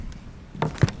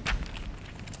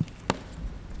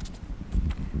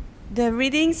The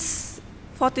readings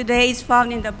for today is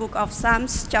found in the book of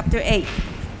Psalms, chapter 8,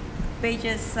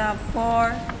 pages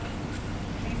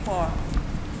 434.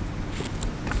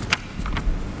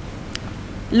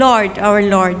 Lord, our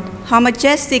Lord, how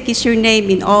majestic is your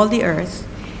name in all the earth.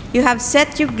 You have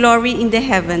set your glory in the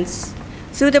heavens.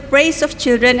 Through the praise of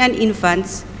children and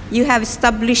infants, you have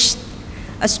established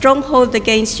a stronghold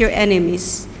against your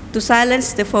enemies, to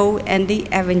silence the foe and the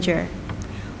avenger.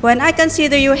 When I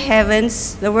consider your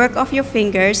heavens, the work of your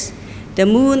fingers, the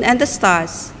moon and the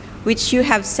stars, which you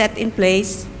have set in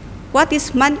place, what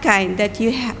is mankind that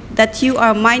you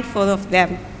are mindful of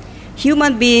them?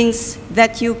 Human beings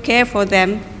that you care for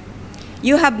them?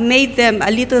 You have made them a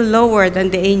little lower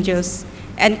than the angels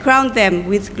and crowned them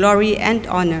with glory and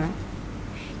honor.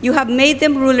 You have made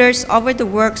them rulers over the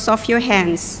works of your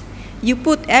hands. You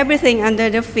put everything under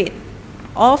their feet,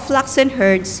 all flocks and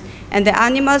herds, and the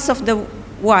animals of the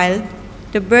wild,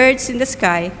 the birds in the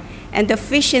sky, and the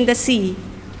fish in the sea,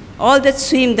 all that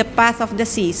swim the path of the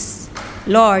seas.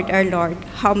 Lord, our Lord,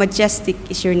 how majestic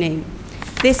is your name.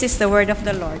 This is the word of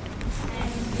the Lord.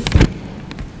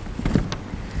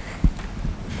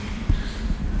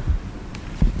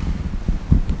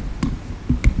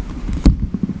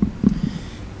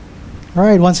 All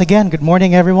right, once again, good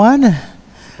morning, everyone.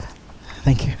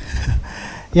 Thank you.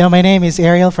 My name is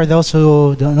Ariel, for those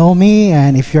who don't know me,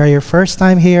 and if you're your first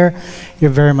time here,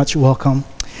 you're very much welcome.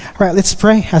 All right, let's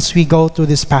pray as we go through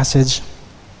this passage.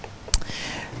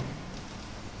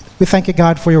 We thank you,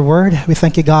 God, for your word. We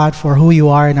thank you, God, for who you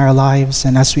are in our lives.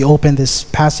 And as we open this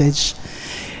passage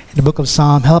in the book of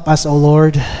Psalm, help us, O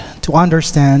Lord, to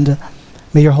understand.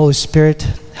 May your Holy Spirit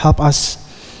help us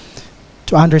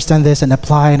to understand this and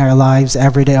apply in our lives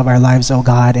every day of our lives, O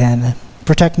God, and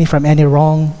protect me from any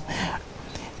wrong.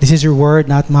 This is your word,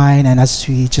 not mine, and as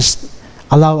we just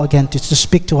allow again to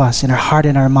speak to us in our heart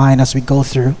and our mind as we go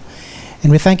through.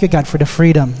 And we thank you, God, for the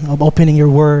freedom of opening your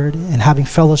word and having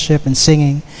fellowship and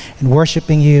singing and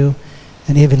worshiping you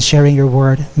and even sharing your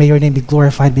word. May your name be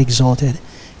glorified, be exalted.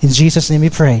 In Jesus' name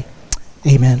we pray.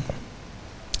 Amen.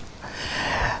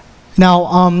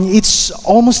 Now, it's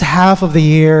almost half of the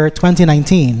year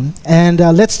 2019, and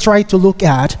let's try to look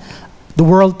at the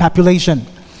world population.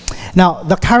 Now,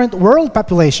 the current world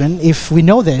population, if we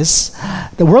know this,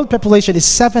 the world population is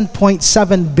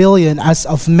 7.7 billion as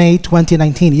of May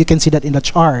 2019. You can see that in the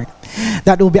chart.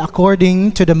 That will be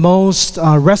according to the most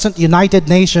recent United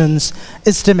Nations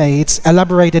estimates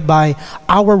elaborated by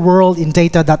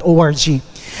ourworldindata.org.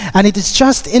 And it is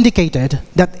just indicated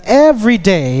that every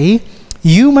day,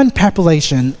 human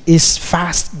population is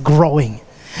fast growing.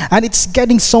 And it's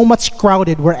getting so much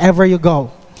crowded wherever you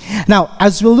go. Now,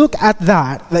 as we look at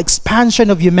that, the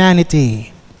expansion of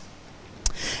humanity,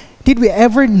 did we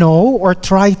ever know or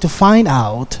try to find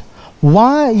out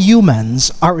why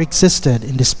humans are existed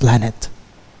in this planet?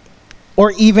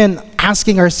 Or even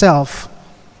asking ourselves,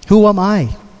 who am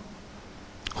I?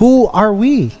 Who are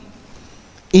we?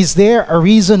 Is there a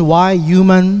reason why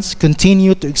humans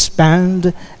continue to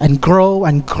expand and grow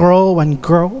and grow and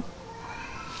grow?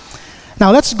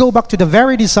 Now let's go back to the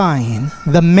very design,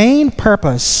 the main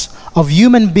purpose of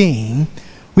human being,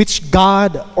 which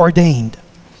God ordained.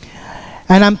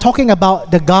 And I'm talking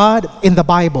about the God in the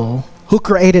Bible who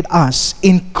created us,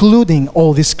 including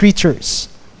all these creatures.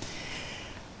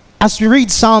 As we read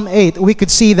Psalm 8, we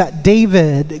could see that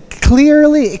David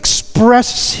clearly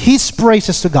expresses his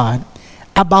praises to God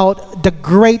about the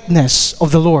greatness of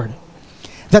the Lord,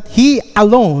 that he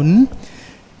alone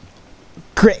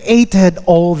created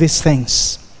all these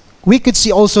things. We could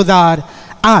see also that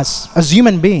us, as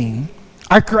human beings,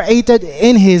 are created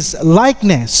in his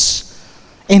likeness,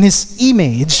 in his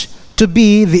image, to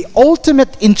be the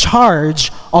ultimate in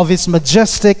charge of his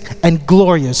majestic and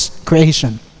glorious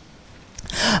creation.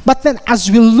 But then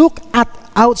as we look at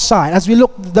outside, as we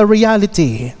look at the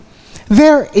reality,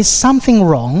 there is something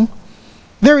wrong.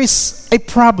 There is a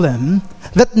problem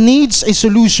that needs a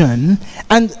solution.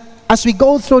 And as we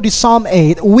go through the Psalm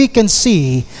 8, we can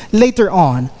see later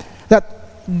on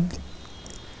that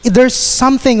there's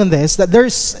something in this, that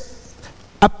there's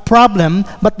a problem,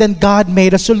 but then God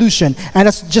made a solution. And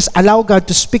let's just allow God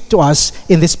to speak to us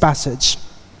in this passage.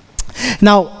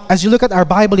 Now, as you look at our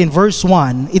Bible in verse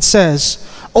 1, it says,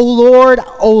 O Lord,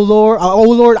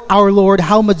 our Lord,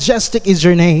 how majestic is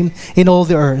your name in all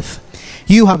the earth.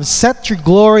 You have set your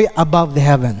glory above the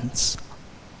heavens.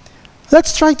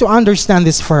 Let's try to understand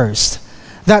this first.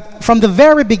 That from the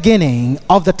very beginning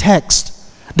of the text,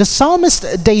 the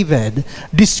psalmist David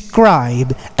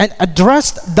described and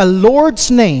addressed the Lord's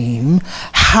name,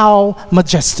 how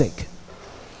majestic.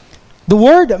 The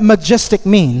word majestic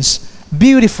means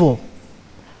beautiful,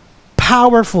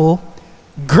 powerful,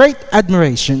 great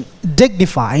admiration,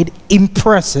 dignified,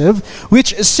 impressive,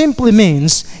 which simply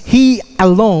means He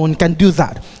alone can do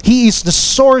that. He is the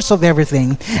source of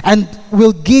everything and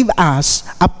will give us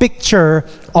a picture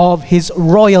of His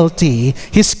royalty,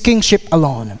 His kingship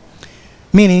alone.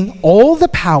 Meaning all the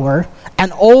power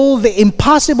and all the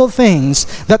impossible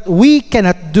things that we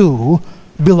cannot do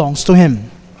belongs to Him.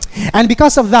 And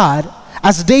because of that,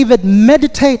 as David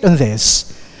meditated on this,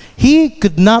 he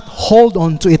could not hold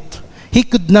on to it. He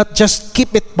could not just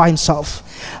keep it by himself.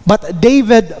 But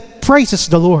David praises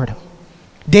the Lord.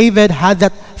 David had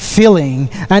that feeling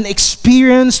and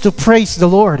experience to praise the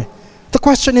Lord. The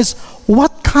question is,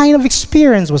 what kind of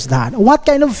experience was that? What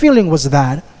kind of feeling was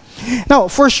that? Now,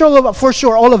 for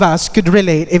sure, all of us could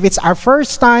relate. If it's our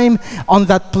first time on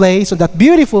that place, on that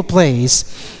beautiful place,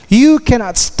 you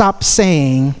cannot stop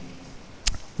saying,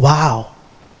 wow,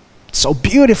 so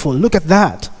beautiful, look at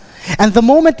that. And the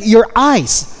moment your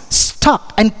eyes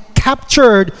stuck and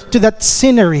captured to that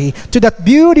scenery, to that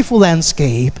beautiful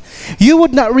landscape, you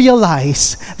would not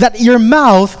realize that your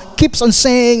mouth keeps on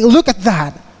saying, look at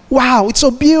that. Wow, it's so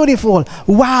beautiful.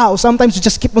 Wow. Sometimes you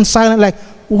just keep on silent like,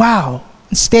 wow,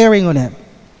 and staring on it.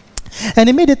 And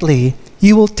immediately,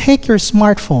 you will take your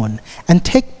smartphone and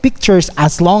take pictures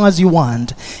as long as you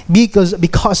want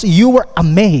because you were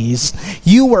amazed.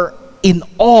 You were in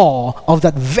awe of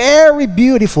that very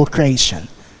beautiful creation.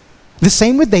 The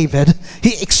same with David.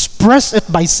 He expressed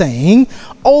it by saying,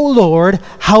 "O Lord,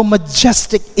 how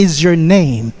majestic is your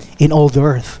name in all the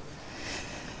earth."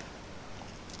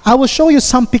 I will show you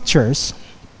some pictures.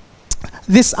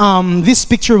 This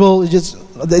picture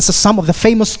this is some of the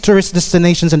famous tourist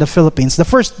destinations in the Philippines. The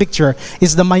first picture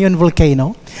is the Mayon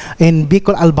volcano in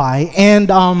Bicol, Albay, and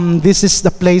this is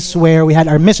the place where we had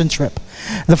our mission trip.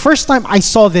 The first time I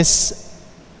saw this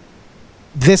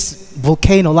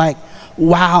volcano, like,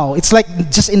 wow, it's like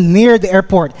just near the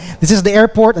airport. This is the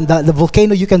airport, and the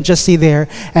volcano you can just see there,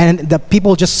 and the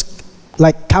people just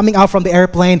like coming out from the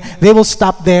airplane, they will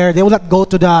stop there. They will not go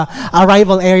to the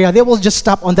arrival area. They will just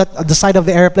stop on the side of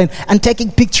the airplane and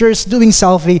taking pictures, doing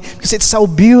selfie because it's so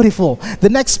beautiful. The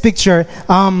next picture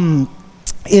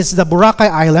is the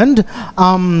Boracay Island.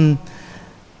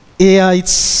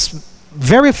 It's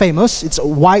very famous. It's a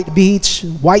white beach,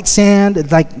 white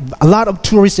sand, like a lot of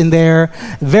tourists in there.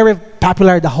 Very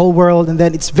popular in the whole world, and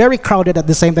then it's very crowded at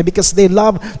the same time because they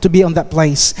love to be on that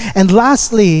place. And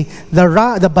lastly, the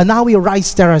Banawi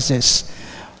rice terraces.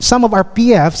 Some of our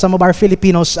PF, some of our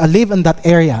Filipinos live in that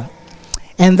area,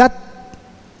 and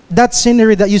that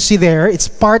scenery that you see there, it's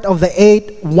part of the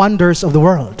 8 wonders of the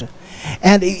world.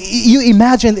 And you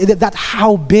imagine that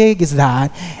how big is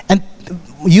that? And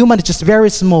human is just very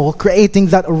small, creating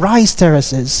that rice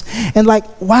terraces. And like,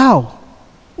 wow,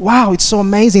 it's so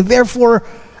amazing. Therefore,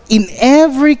 in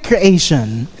every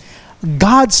creation,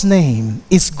 God's name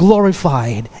is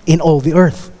glorified in all the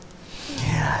earth.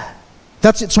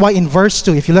 It's why in verse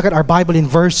 2, if you look at our Bible in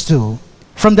verse 2,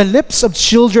 from the lips of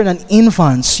children and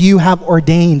infants you have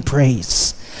ordained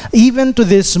praise. Even to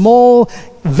this small,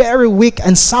 very weak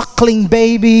and suckling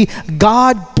baby,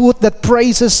 God put that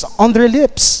praises on their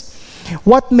lips.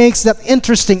 What makes that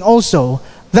interesting also,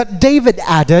 that David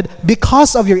added,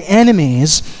 because of your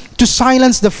enemies, to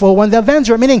silence the foe and the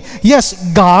avenger. Meaning,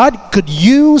 yes, God could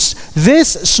use these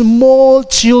small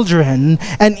children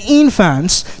and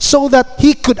infants so that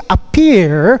He could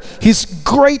appear His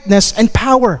greatness and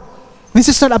power. This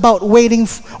is not about waiting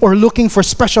or looking for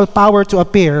special power to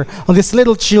appear on these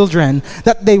little children,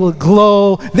 that they will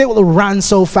glow, they will run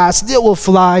so fast, they will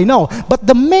fly. No, but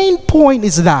the main point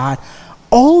is that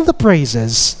all the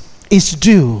praises is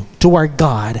due to our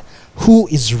God, who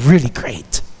is really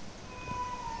great.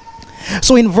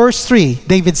 So in verse 3,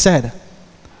 David said,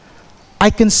 I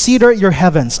consider your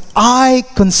heavens. I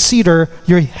consider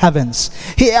your heavens.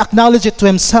 He acknowledged it to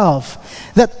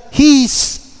himself that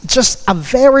he's just a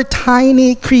very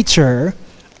tiny creature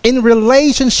in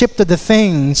relationship to the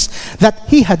things that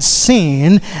he had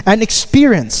seen and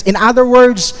experienced. In other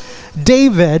words,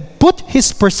 David put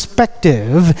his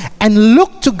perspective and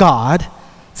looked to God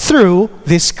through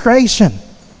this creation.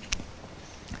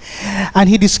 And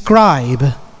he described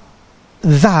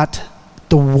that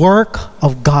the work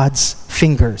of God's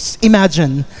fingers.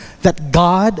 Imagine that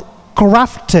God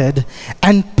crafted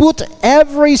and put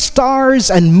every stars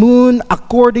and moon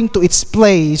according to its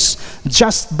place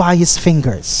just by his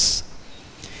fingers.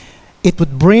 It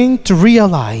would bring to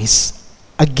realize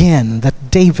again that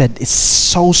David is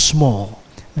so small.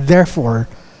 Therefore,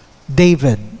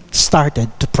 David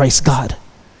started to praise God.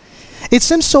 It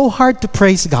seems so hard to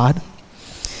praise God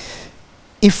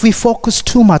if we focus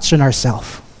too much on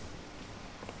ourselves.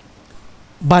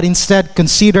 but instead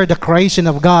consider the creation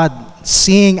of God,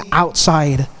 seeing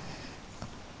outside,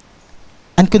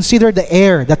 and consider the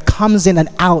air that comes in and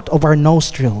out of our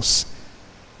nostrils,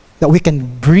 that we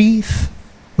can breathe,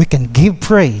 we can give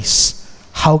praise,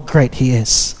 how great He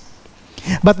is.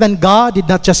 But then God did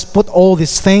not just put all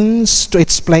these things to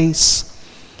its place,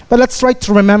 but let's try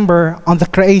to remember on the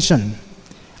creation.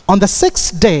 On the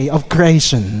sixth day of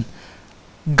creation,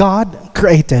 God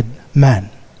created man.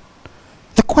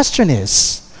 The question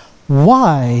is,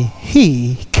 why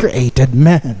He created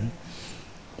man?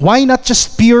 Why not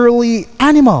just purely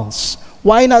animals?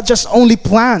 Why not just only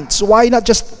plants? Why not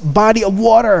just body of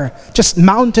water? Just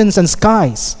mountains and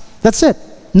skies? That's it.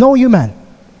 No human.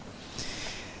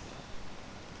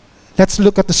 Let's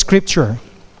look at the scripture.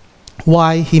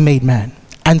 Why He made man.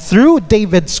 And through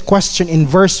David's question in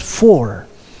verse 4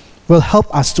 will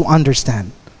help us to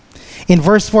understand. In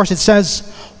verse 4 it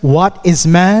says, "What is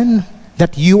man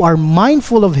that you are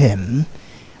mindful of him?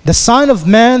 The Son of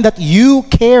Man that you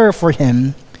care for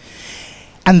him?"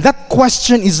 And that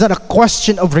question is not a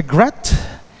question of regret.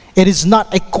 It is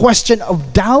not a question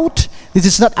of doubt. This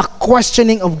is not a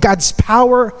questioning of God's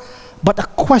power, but a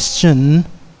question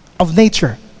of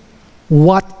nature.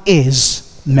 What is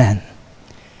man?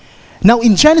 Now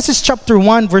in Genesis chapter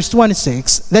 1 verse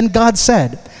 26, then God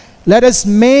said, "Let us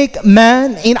make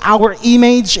man in our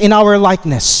image, in our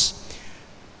likeness."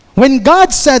 When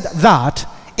God said that,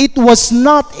 it was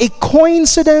not a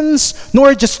coincidence,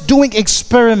 nor just doing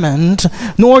experiment,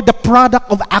 nor the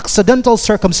product of accidental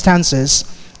circumstances.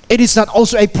 It is not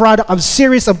also a product of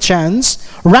series of chance,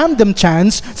 random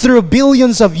chance, through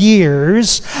billions of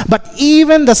years. But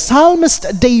even the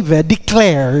psalmist David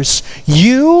declares,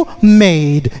 "You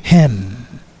made him."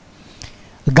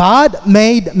 God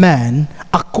made man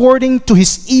according to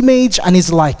His image and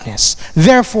His likeness.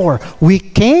 Therefore, we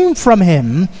came from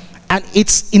Him, and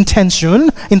its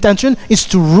intention is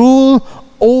to rule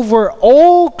over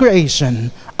all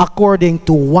creation according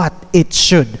to what it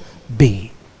should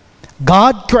be.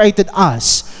 God created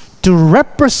us to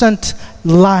represent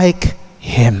like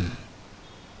Him.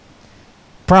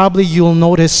 Probably you'll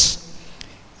notice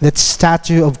that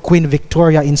statue of Queen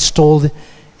Victoria installed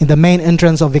in the main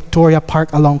entrance of Victoria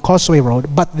Park along Causeway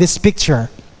Road. But this picture,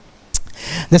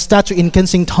 the statue in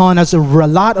Kensington, has a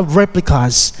lot of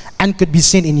replicas and could be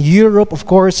seen in Europe, of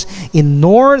course, in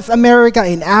North America,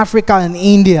 in Africa, and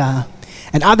India,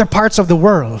 and other parts of the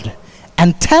world.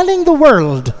 And telling the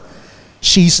world,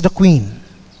 she's the queen.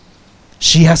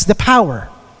 She has the power.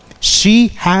 She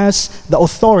has the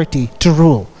authority to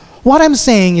rule. What I'm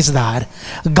saying is that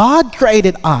God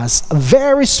created us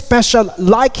very special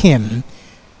like Him,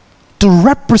 to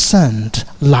represent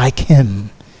like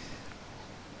Him.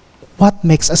 What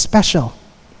makes us special?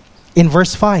 In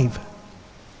verse 5,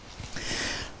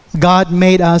 God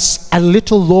made us a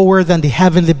little lower than the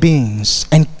heavenly beings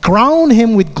and crowned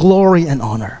Him with glory and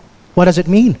honor. What does it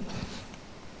mean?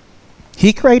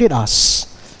 He created us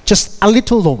just a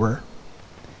little lower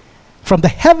from the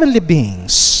heavenly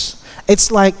beings. It's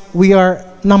like we are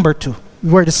number 2.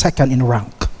 We're the second in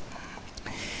rank.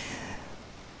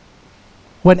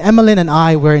 When Emmeline and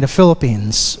I were in the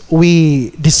Philippines, we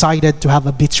decided to have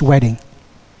a beach wedding.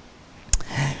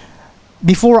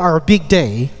 Before our big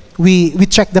day, we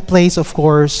checked the place, of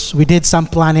course. We did some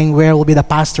planning. Where will be the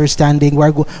pastor standing?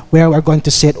 Where we're going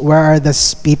to sit? Where are the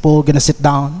people going to sit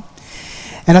down?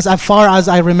 And as far as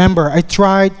I remember, I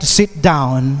tried to sit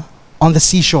down on the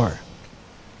seashore,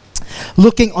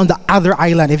 looking on the other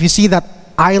island. If you see that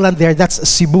island there, that's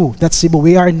Cebu. That's Cebu.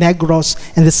 We are in Negros,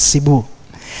 and this is Cebu.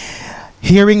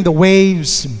 Hearing the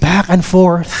waves back and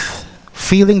forth,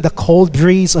 feeling the cold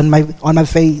breeze on my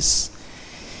face,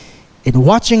 and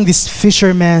watching these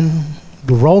fishermen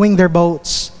rowing their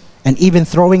boats and even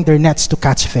throwing their nets to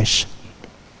catch fish.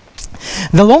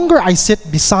 The longer I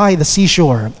sit beside the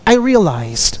seashore, I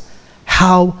realized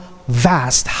how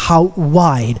vast, how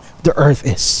wide the earth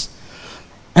is.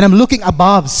 And I'm looking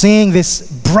above, seeing this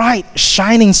bright,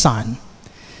 shining sun.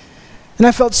 And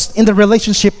I felt in the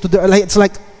relationship to the,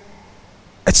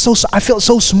 I feel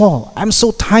so small. I'm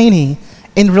so tiny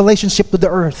in relationship to the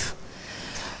earth.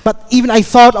 But even I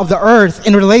thought of the earth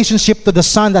in relationship to the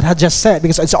sun that had just set,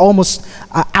 because it's almost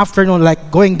afternoon, like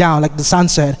going down, like the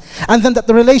sunset. And then that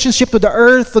the relationship to the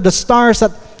earth, to the stars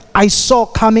that I saw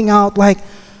coming out, like,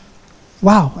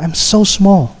 wow, I'm so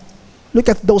small. Look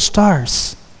at those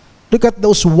stars. Look at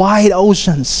those wide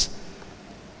oceans.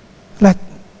 Like,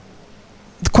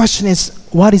 the question is,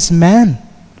 what is man?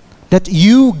 That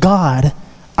you, God,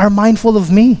 are mindful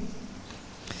of me.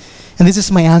 And this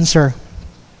is my answer.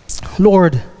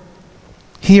 Lord,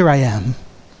 here I am,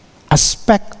 a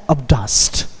speck of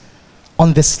dust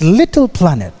on this little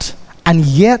planet, and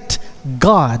yet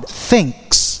God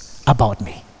thinks about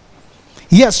me.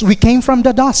 Yes, we came from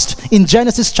the dust. In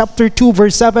Genesis chapter 2,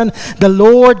 verse 7, the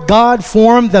Lord God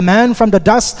formed the man from the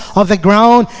dust of the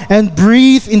ground and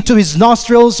breathed into his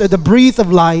nostrils the breath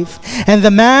of life. And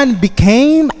the man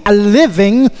became a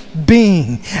living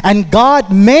being. And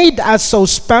God made us so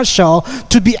special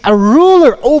to be a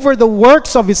ruler over the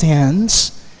works of his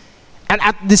hands. And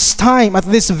at this time, at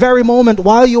this very moment,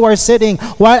 while you are sitting,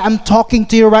 while I'm talking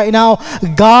to you right now,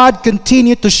 God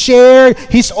continued to share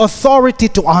his authority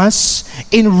to us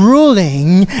in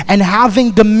ruling and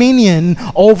having dominion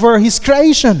over his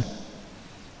creation.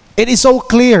 It is so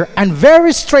clear and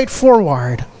very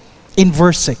straightforward in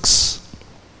verse 6.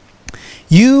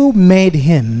 You made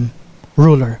him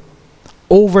ruler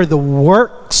over the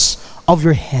works of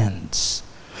your hands.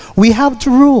 We have to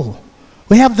rule.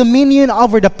 We have dominion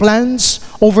over the plants,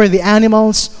 over the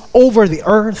animals, over the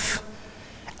earth.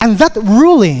 And that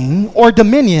ruling or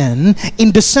dominion,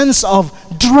 in the sense of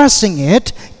dressing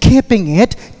it, keeping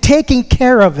it, taking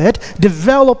care of it,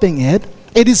 developing it,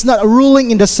 it is not a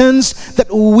ruling in the sense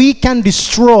that we can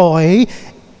destroy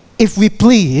if we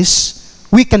please.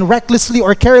 We can recklessly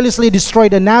or carelessly destroy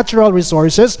the natural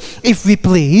resources if we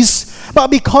please. But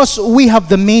because we have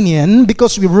dominion,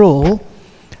 because we rule,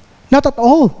 not at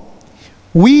all.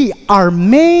 We are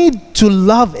made to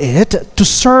love it, to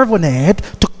serve on it,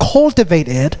 to cultivate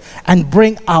it, and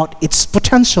bring out its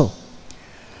potential.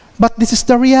 But this is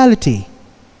the reality.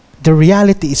 The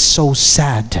reality is so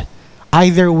sad.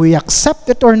 Either we accept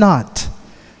it or not.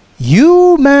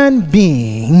 Human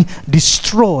being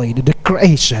destroyed the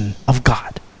creation of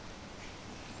God.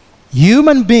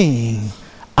 Human being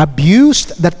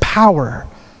abused that power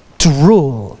to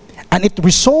rule, and it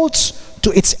results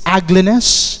to its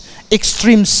ugliness,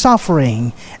 extreme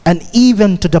suffering, and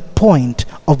even to the point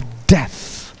of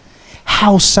death.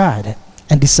 How sad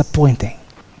and disappointing.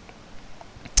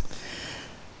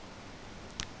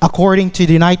 According to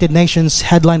the United Nations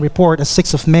headline report of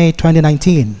 6th of May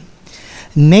 2019,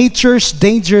 nature's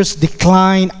dangerous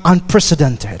decline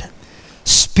unprecedented,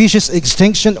 species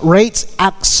extinction rates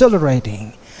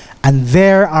accelerating, and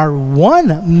there are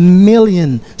 1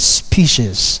 million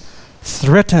species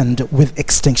threatened with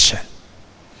extinction.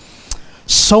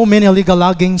 So many illegal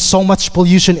logging, so much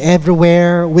pollution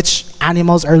everywhere, which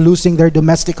animals are losing their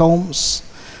domestic homes.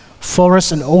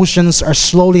 Forests and oceans are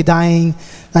slowly dying.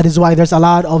 That is why there's a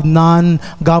lot of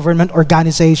non-government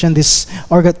organizations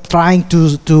trying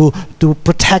to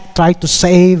protect, try to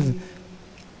save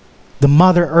the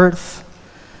Mother Earth.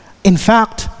 In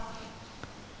fact,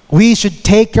 we should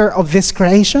take care of this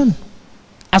creation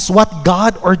as what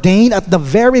God ordained at the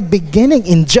very beginning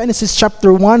in Genesis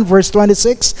chapter 1, verse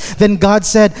 26. Then God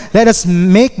said, let us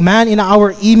make man in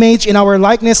our image, in our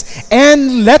likeness,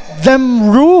 and let them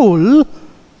rule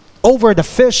over the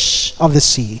fish of the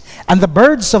sea and the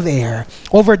birds of the air,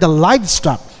 over the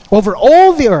livestock, over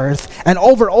all the earth, and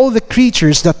over all the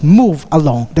creatures that move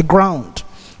along the ground.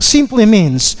 Simply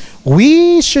means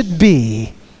we should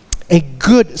be a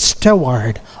good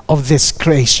steward of this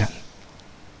creation.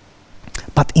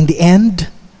 But in the end,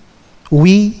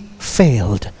 we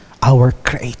failed our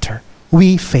Creator.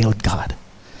 We failed God.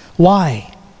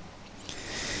 Why?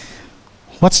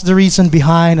 What's the reason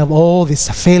behind of all these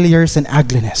failures and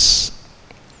ugliness?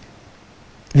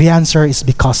 The answer is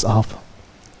because of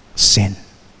sin.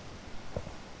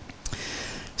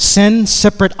 Sin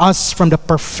separates us from the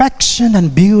perfection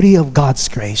and beauty of God's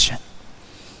creation.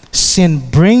 Sin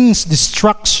brings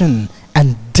destruction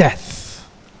and death.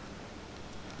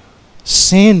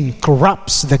 Sin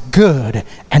corrupts the good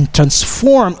and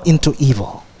transforms into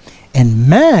evil. And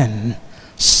man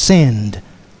sinned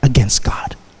against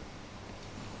God.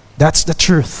 That's the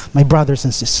truth, my brothers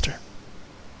and sisters.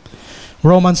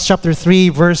 Romans chapter 3,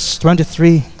 verse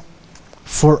 23.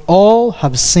 For all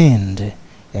have sinned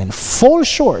and fall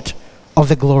short of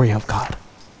the glory of God.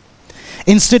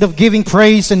 Instead of giving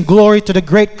praise and glory to the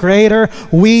great Creator,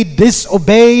 we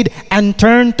disobeyed and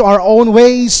turned to our own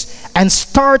ways and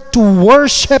start to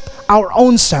worship our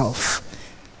own self,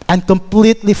 and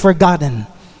completely forgotten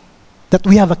that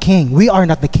we have a king. We are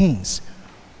not the kings.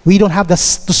 We don't have to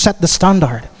set the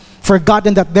standard.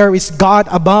 Forgotten that there is God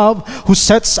above who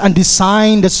sets and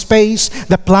designs the space,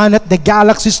 the planet, the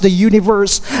galaxies, the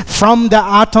universe, from the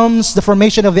atoms, the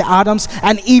formation of the atoms,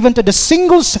 and even to the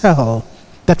single cell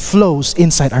that flows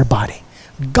inside our body.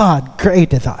 God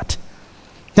created that.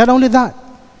 Not only that,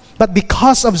 but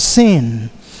because of sin,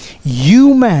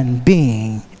 human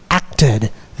being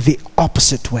acted the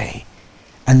opposite way.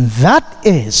 And that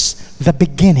is the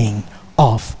beginning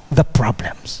of the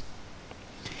problems.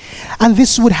 And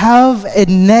this would have a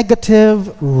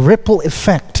negative ripple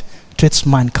effect to its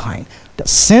mankind. The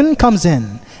sin comes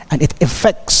in and it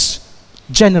affects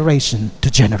generation to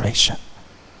generation.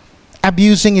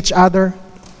 Abusing each other,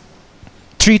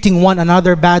 treating one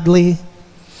another badly,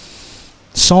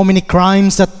 so many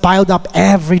crimes that piled up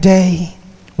every day,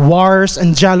 wars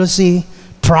and jealousy,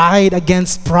 pride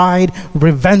against pride,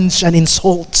 revenge and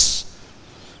insults.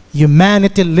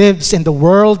 Humanity lives in the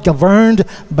world governed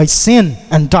by sin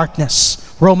and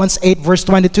darkness. Romans 8 verse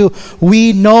 22,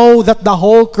 we know that the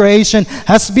whole creation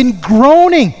has been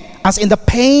groaning as in the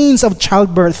pains of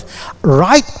childbirth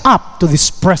right up to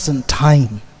this present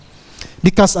time.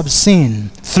 Because of sin,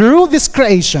 through this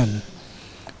creation,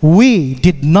 we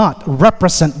did not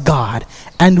represent God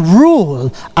and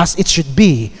rule as it should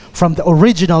be from the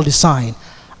original design,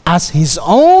 as His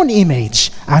own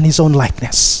image and His own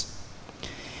likeness.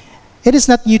 It is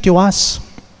not new to us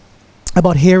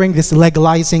about hearing this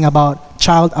legalizing about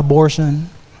child abortion,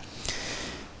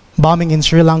 bombing in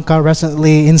Sri Lanka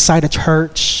recently inside a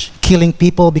church, killing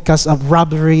people because of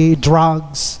robbery,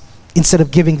 drugs, instead of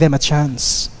giving them a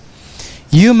chance.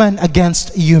 Human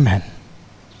against human.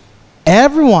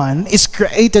 Everyone is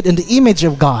created in the image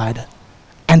of God,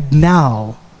 and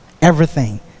now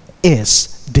everything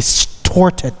is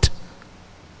distorted,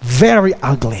 very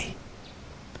ugly.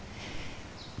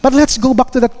 But let's go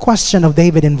back to that question of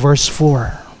David in verse 4.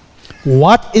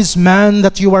 What is man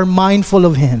that you are mindful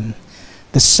of him?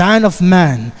 The Son of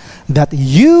Man that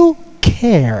you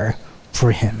care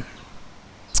for him.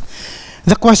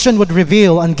 The question would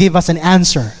reveal and give us an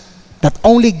answer that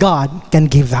only God can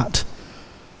give that.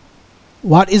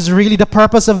 What is really the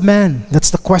purpose of man? That's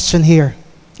the question here.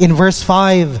 In verse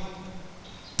 5,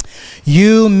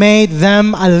 you made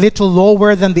them a little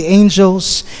lower than the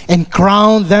angels and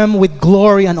crowned them with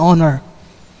glory and honor.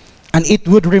 And it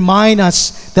would remind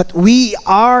us that we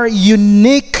are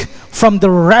unique from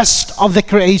the rest of the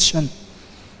creation.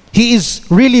 He is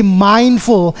really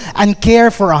mindful and care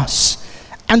for us.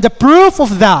 And the proof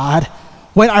of that,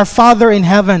 when our Father in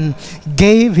heaven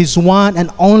gave His one and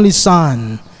only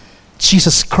Son,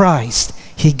 Jesus Christ,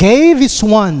 He gave His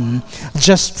one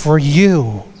just for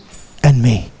you and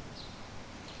me.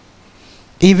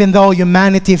 Even though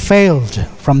humanity failed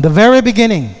from the very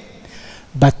beginning,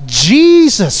 but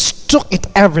Jesus took it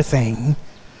everything.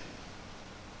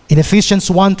 In Ephesians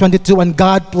 1:22, and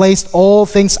God placed all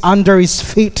things under His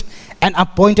feet and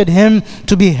appointed Him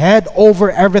to be head over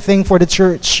everything for the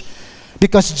church.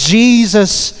 Because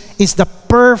Jesus is the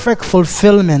perfect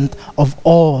fulfillment of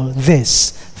all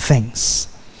these things.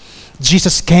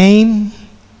 Jesus came,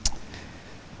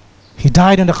 He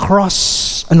died on the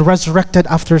cross and resurrected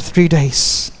after 3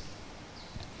 days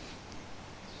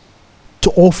to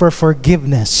offer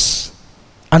forgiveness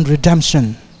and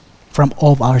redemption from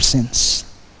all of our sins.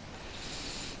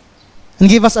 And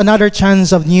give us another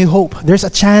chance of new hope. There's a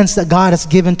chance that God has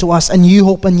given to us, a new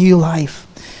hope, a new life.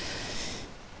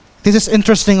 This is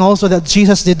interesting also that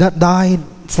Jesus did not die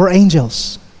for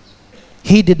angels.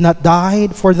 He did not die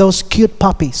for those cute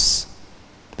puppies,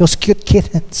 those cute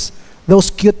kittens,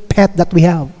 those cute pets that we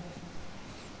have.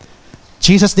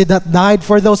 Jesus did not die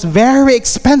for those very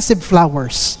expensive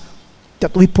flowers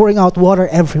that we pouring out water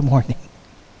every morning.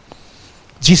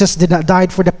 Jesus did not die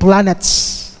for the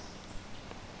planets,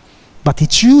 but He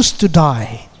chose to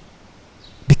die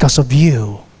because of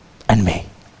you and me.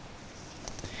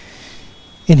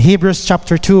 In Hebrews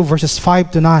chapter 2, verses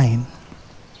 5 to 9,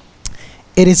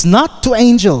 it is not to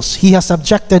angels He has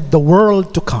subjected the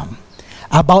world to come,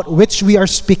 about which we are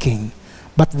speaking.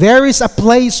 But there is a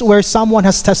place where someone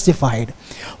has testified.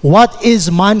 What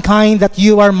is mankind that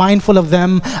you are mindful of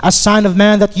them? A son of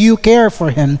man that you care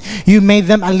for him. You made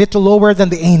them a little lower than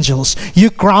the angels. You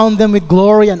crowned them with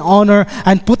glory and honor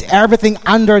and put everything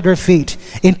under their feet.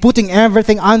 In putting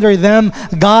everything under them,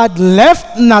 God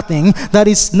left nothing that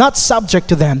is not subject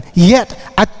to them. Yet,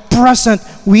 at present,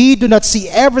 we do not see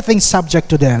everything subject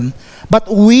to them. But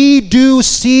we do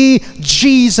see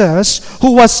Jesus,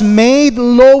 who was made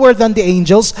lower than the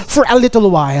angels for a little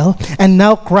while, and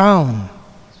now crowned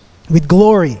with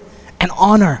glory and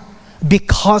honor,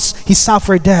 because He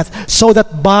suffered death, so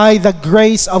that by the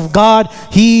grace of God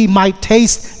He might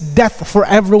taste death for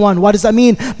everyone. What does that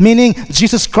mean? Meaning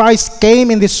Jesus Christ came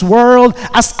in this world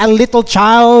as a little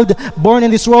child, born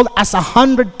in this world as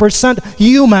 100%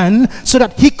 human, so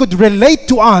that He could relate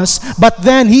to us, but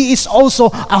then He is also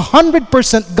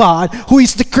 100% God, who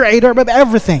is the creator of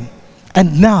everything.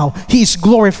 And now He is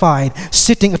glorified,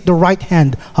 sitting at the right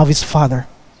hand of His Father.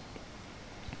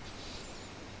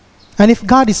 And if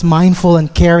God is mindful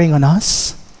and caring on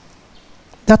us,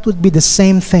 that would be the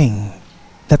same thing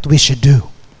that we should do.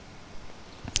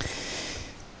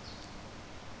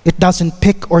 It doesn't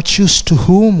pick or choose to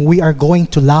whom we are going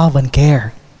to love and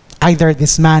care. Either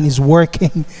this man is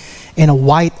working in a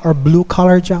white or blue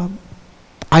collar job,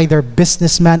 either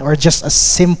businessman or just a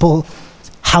simple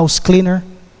house cleaner.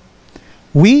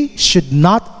 We should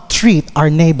not treat our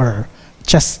neighbor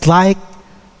just like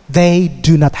they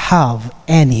do not have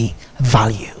any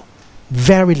value.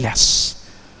 Very less.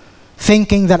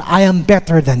 Thinking that I am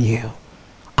better than you.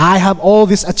 I have all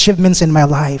these achievements in my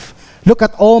life. Look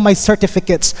at all my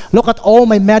certificates. Look at all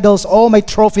my medals, all my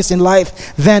trophies in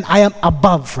life. Then I am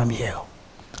above from you.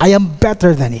 I am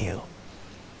better than you.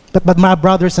 But my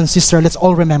brothers and sisters, let's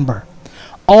all remember,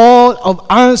 all of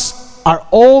us are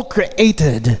all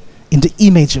created in the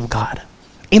image of God.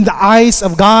 In the eyes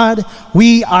of God,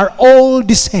 we are all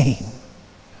the same.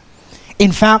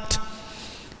 In fact,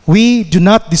 we do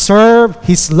not deserve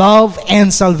His love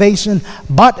and salvation,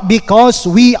 but because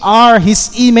we are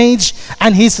His image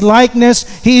and His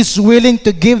likeness, He is willing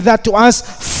to give that to us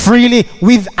freely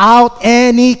without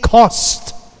any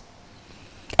cost.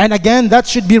 And again, that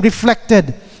should be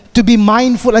reflected to be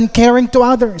mindful and caring to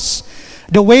others.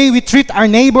 The way we treat our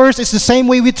neighbors is the same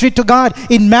way we treat to God.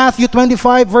 In Matthew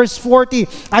 25 verse 40,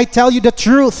 I tell you the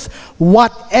truth,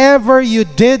 whatever you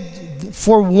did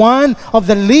for one of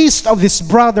the least of these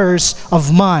brothers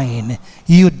of mine,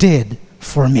 you did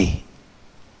for me.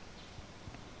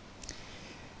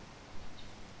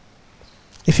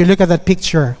 If you look at that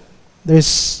picture,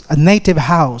 there's a native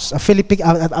house,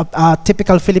 a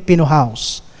typical Filipino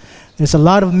house. There's a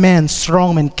lot of men,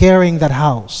 strong men, carrying that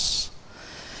house.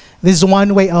 This is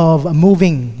one way of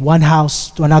moving one house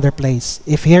to another place.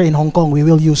 If here in Hong Kong, we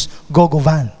will use go-go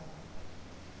van.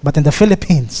 But in the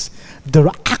Philippines,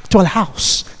 the actual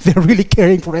house, they're really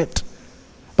caring for it.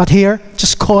 But here,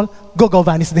 just call, go-go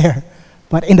van is there.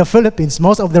 But in the Philippines,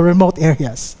 most of the remote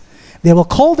areas, they will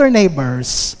call their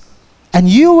neighbors, and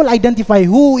you will identify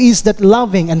who is that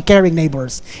loving and caring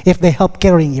neighbors if they help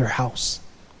carrying your house.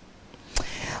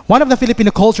 One of the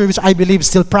Filipino culture which I believe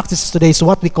still practices today is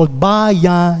what we call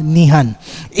bayanihan.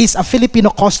 It's a Filipino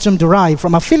costume derived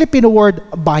from a Filipino word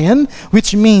bayan,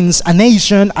 which means a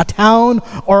nation, a town,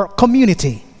 or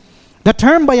community. The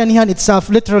term bayanihan itself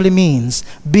literally means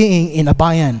being in a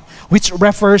bayan, which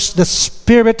refers to the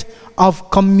spirit of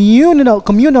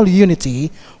communal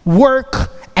unity,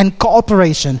 work, and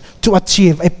cooperation to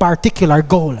achieve a particular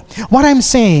goal. What I'm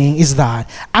saying is that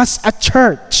as a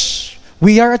church,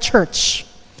 we are a church,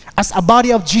 as a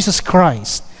body of Jesus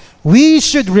Christ, we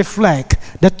should reflect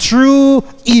the true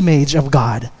image of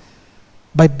God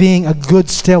by being a good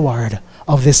steward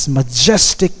of this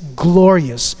majestic,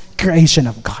 glorious creation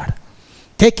of God,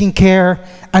 taking care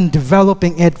and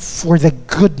developing it for the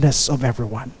goodness of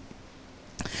everyone.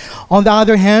 On the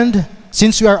other hand,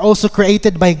 since we are also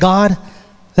created by God,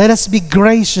 let us be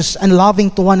gracious and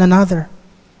loving to one another,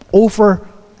 offer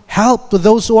help to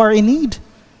those who are in need,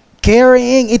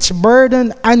 carrying its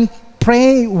burden, and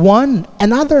pray one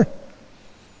another.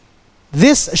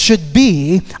 This should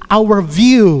be our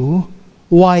view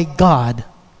why God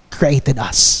created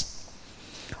us.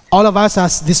 All of us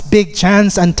has this big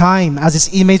chance and time as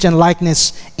His image and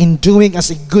likeness in doing as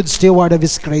a good steward of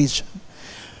His creation.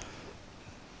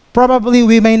 Probably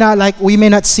we may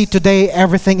not see today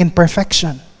everything in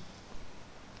perfection.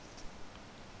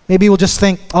 Maybe we'll just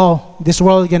think, oh, this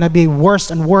world is going to be worse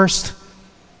and worse.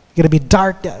 It's going to be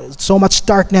dark, so much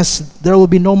darkness, there will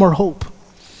be no more hope.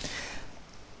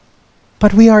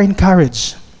 But we are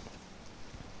encouraged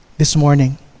this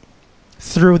morning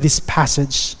through this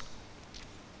passage,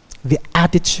 the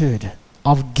attitude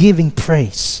of giving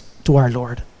praise to our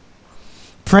Lord.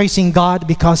 Praising God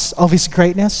because of His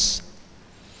greatness.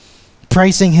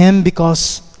 Praising Him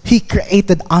because He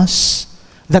created us,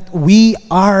 that we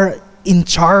are in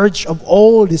charge of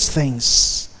all these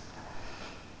things.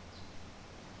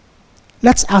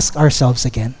 Let's ask ourselves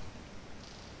again,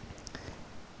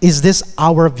 is this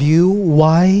our view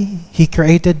why He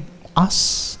created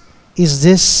us? Is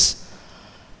this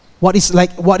what is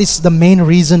the main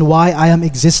reason why I am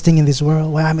existing in this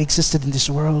world, why I'm existed in this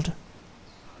world?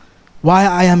 Why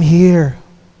I am here?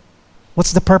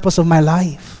 What's the purpose of my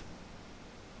life?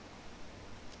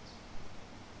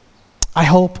 I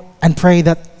hope and pray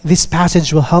that this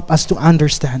passage will help us to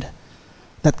understand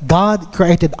that God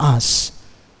created us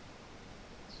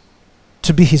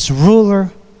to be His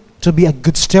ruler, to be a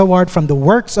good steward from the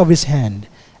works of His hand,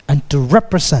 and to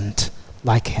represent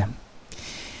like Him.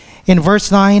 In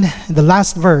verse 9, the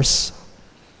last verse,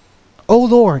 O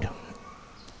Lord,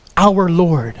 our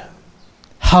Lord,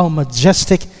 how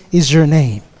majestic is your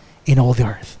name in all the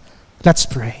earth. Let's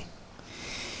pray.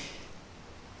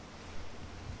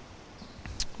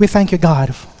 We thank you,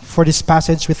 God, for this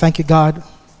passage. We thank you, God,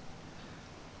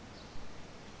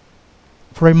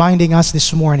 for reminding us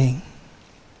this morning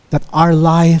that our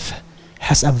life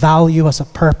has a value, has a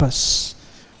purpose,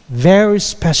 very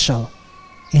special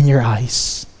in your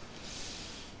eyes.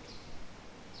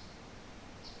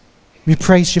 We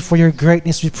praise you for your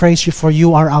greatness. We praise you for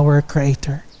you are our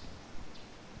Creator.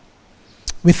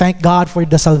 We thank God for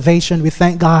the salvation. We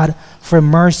thank God for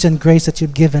mercy and grace that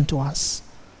you've given to us.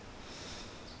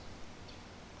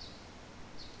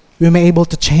 We may be able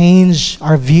to change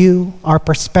our view, our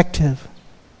perspective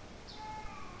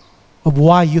of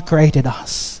why you created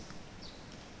us.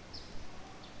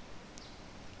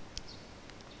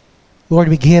 Lord,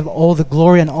 we give all the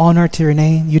glory and honor to your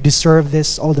name. You deserve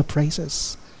this, all the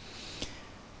praises.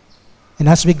 And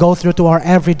as we go through to our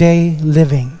everyday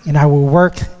living, in our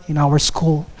work, in our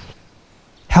school,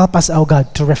 help us, oh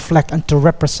God, to reflect and to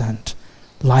represent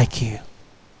like you.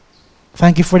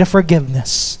 Thank you for the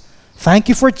forgiveness. Thank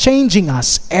you for changing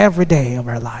us every day of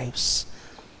our lives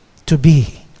to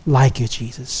be like you,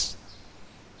 Jesus.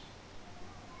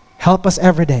 Help us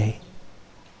every day.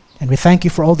 And we thank you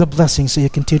for all the blessings that you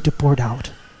continue to pour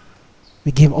out.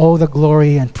 We give all the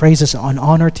glory and praises and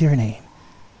honor to your name.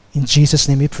 In Jesus'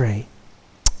 name we pray.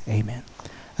 Amen.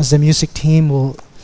 As the music team will